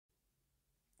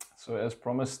So as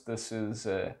promised, this is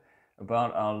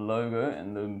about our logo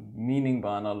and the meaning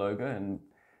behind our logo and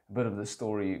a bit of the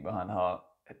story behind how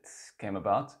it came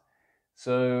about.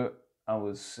 So I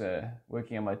was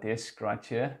working at my desk right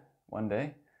here one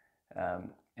day,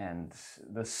 and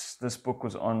this book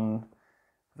was on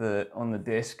the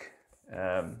desk.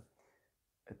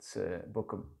 It's a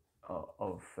book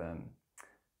of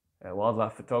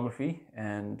wildlife photography,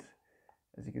 and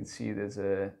as you can see, there's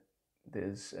a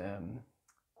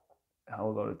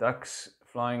whole lot of ducks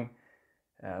flying.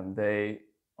 They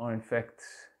are in fact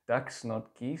ducks,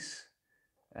 not geese,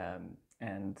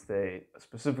 and they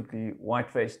specifically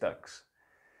white-faced ducks.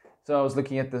 So I was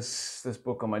looking at this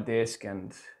book on my desk,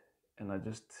 and I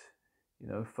just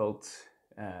felt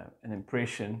an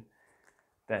impression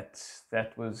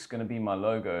that was going to be my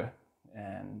logo,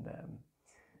 and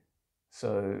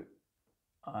so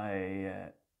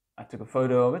I took a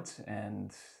photo of it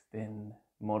and then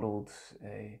modeled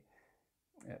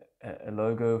a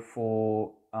logo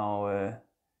for our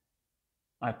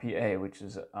IPA, which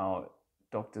is our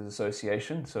Doctors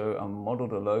Association. So I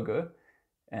modeled a logo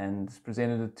and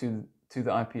presented it to the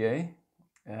IPA,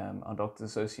 our Doctors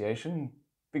Association,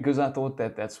 because I thought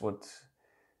that's what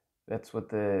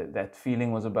that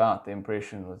feeling was about. The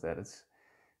impression was that it's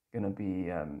going to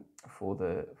be for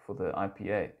the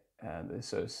IPA,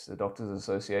 the Doctors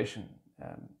Association,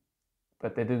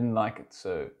 but they didn't like it.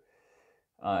 So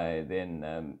I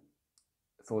then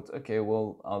thought, okay,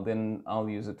 well, I'll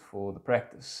use it for the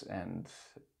practice, and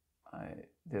I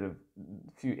did a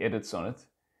few edits on it,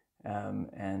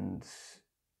 and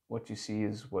what you see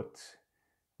is what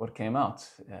came out.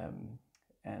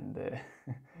 And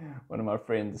one of my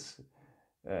friends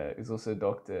is also a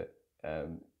doctor.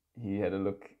 He had a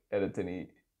look at it,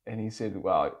 and he said,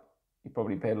 "Wow, you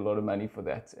probably paid a lot of money for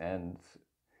that." And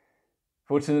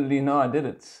fortunately, no, I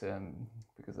didn't,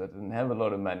 because I didn't have a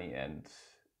lot of money, and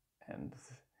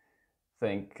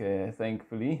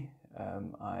thankfully,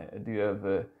 I do have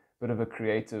a bit of a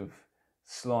creative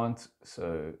slant.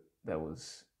 So that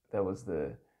was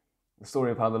the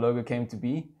story of how the logo came to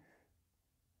be.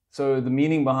 So the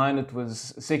meaning behind it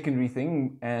was a secondary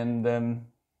thing, and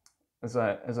as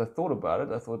I thought about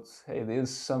it, I thought, hey,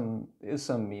 there's some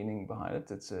meaning behind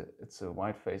it. It's a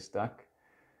white-faced duck,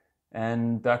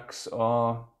 and ducks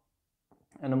are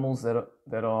animals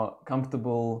that are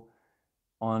comfortable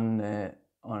on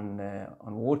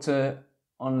water,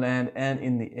 on land, and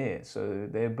in the air. So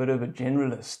they're a bit of a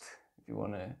generalist, if you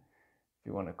want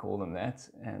to call them that.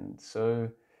 And so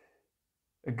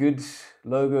a good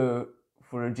logo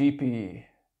for a GP,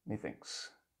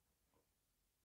 methinks.